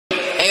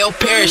your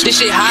parish. This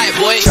shit hot,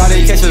 boy.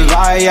 Shawty catch a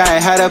vibe, yeah,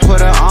 I had to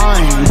put her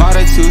on. Bought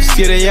a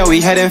two-seater, yeah,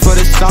 we heading for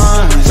the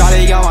sun.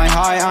 Shawty got my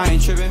high, I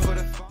ain't tripping for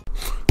the fun.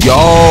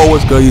 Yo,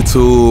 what's good,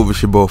 YouTube?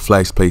 It's your boy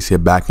FlexPlayz here,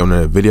 back on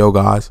another video,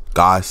 guys.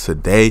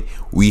 Today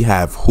we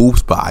have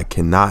hoops, but I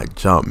cannot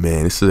jump,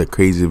 man. This is a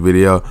crazy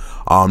video.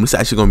 This is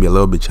actually gonna be a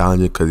little bit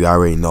challenging because you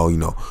already know,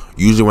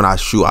 usually when I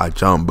shoot, I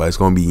jump, but it's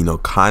gonna be,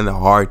 kind of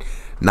hard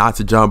not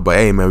to jump. But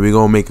hey, man, we're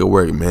gonna make it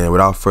work, man.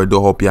 Without further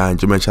ado, hope y'all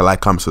enjoy. Make sure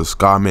like, comment,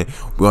 subscribe, man.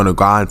 We're gonna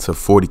grind to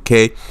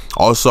 40K.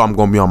 Also, I'm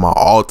gonna be on my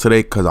alt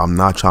today because I'm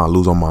not trying to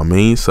lose on my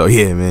main. So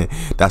yeah, man,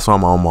 that's why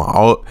I'm on my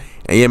alt.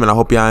 And yeah, man, I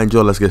hope y'all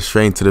enjoy. Let's get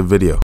straight into the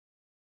video.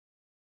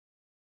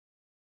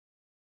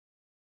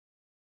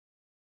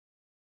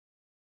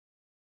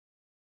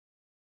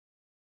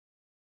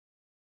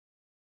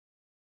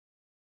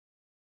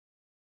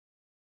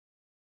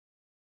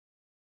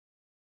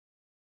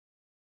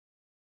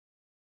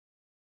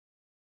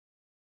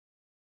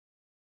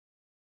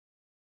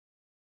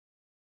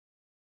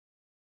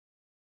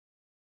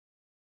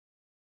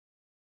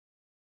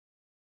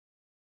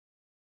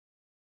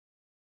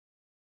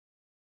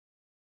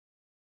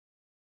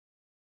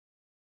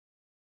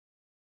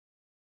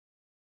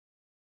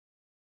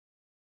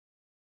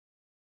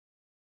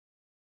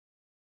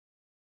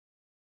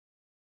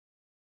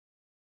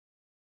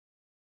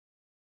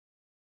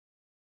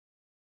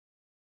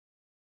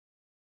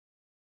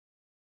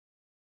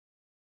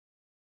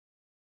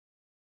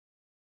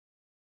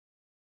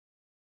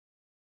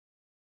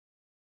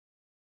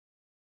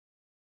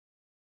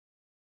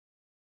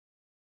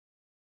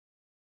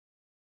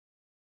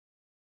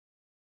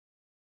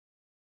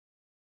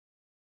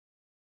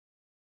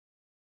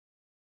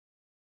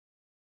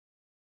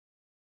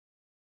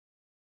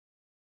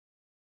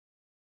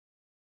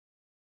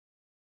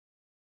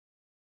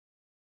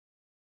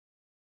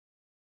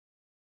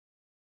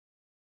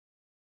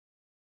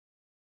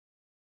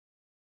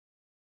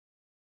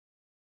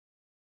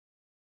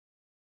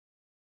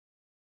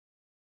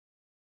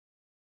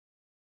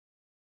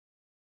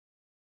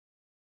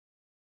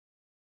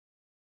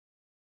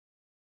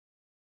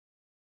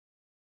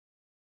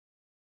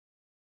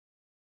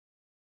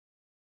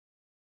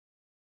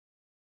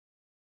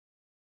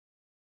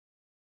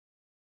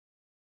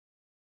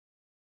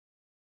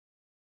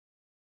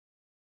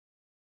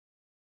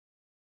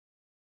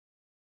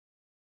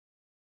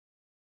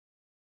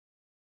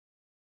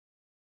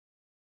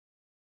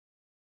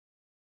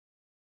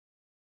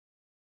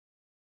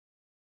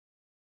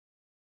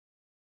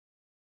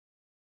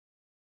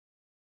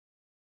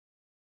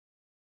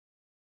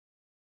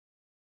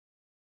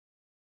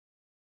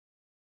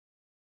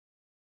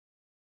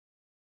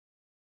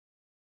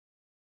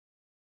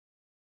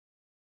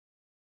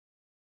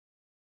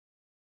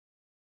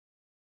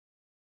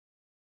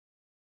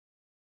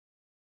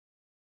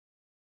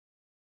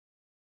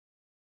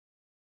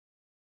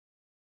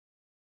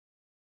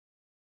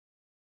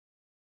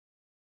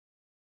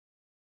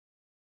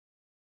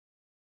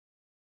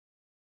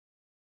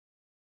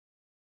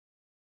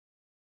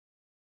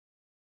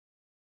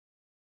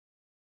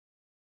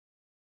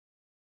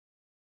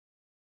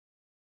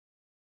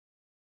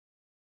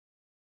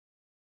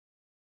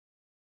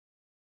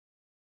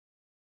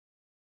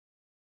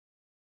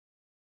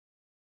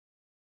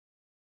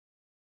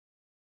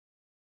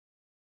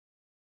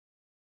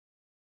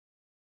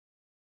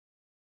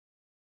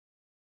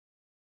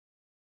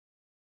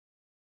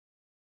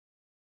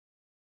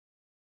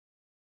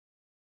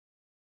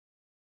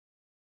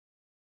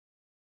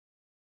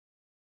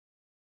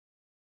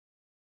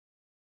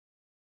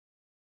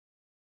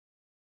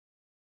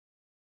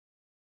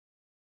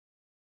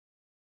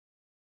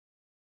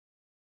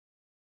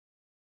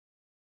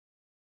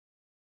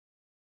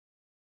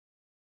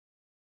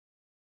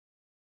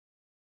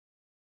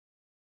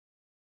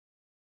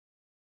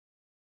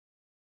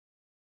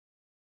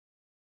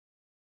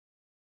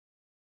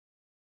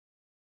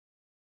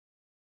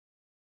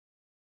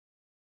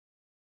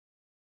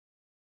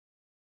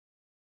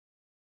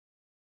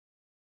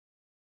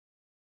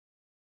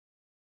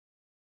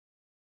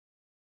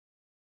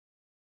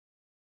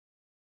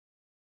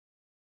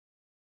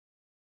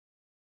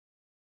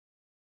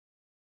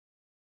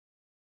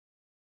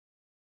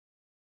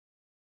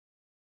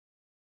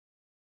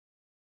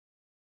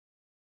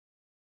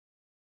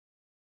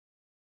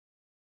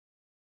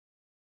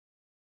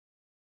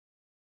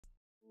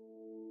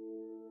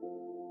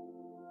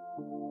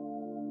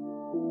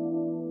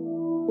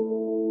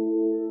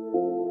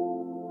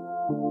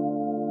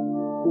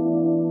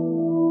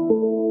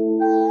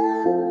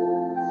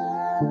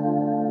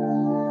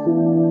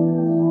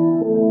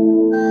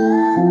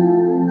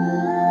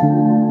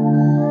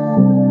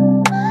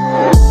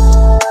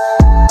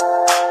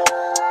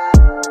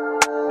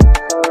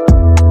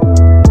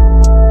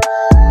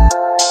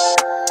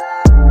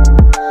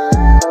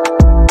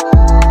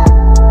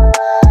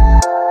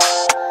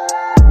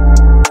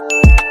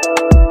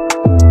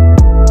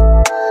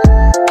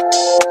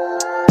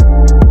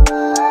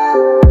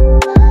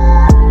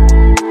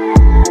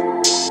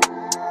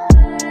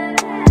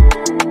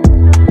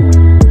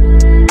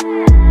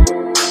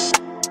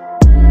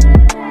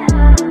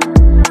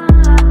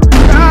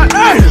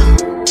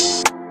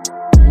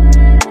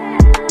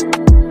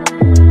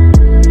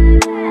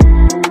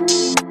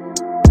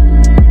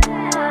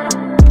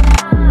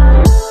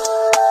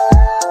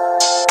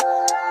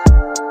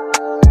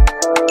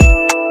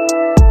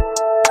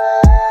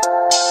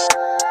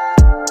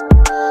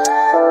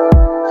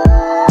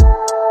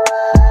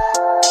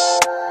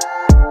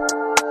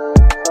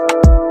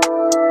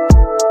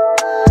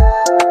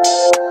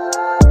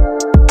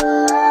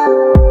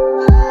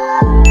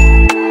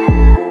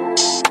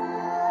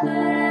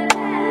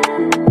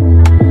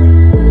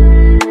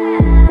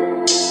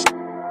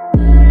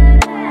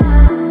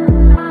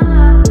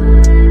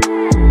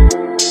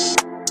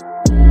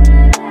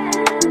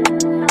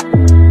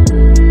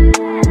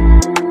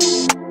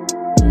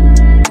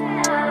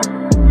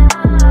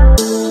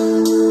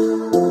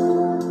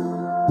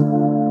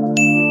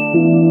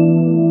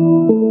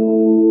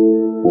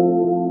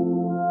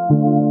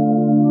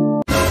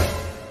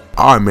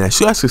 All right, man.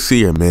 So you guys can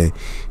see here, man.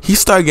 He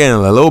started getting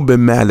a little bit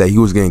mad that he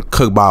was getting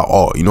cooked by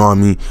all. You know what I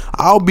mean?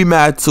 I'll be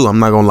mad too. I'm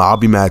not gonna lie. I'll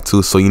be mad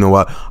too. So you know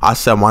what? I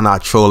said, why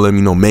not troll him?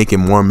 You know, make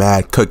him more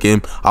mad, cook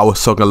him. I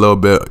was talking a little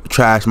bit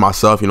trash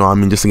myself. You know what I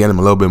mean? Just to get him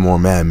a little bit more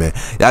mad, man.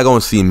 Y'all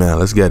gonna see, man.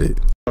 Let's get it.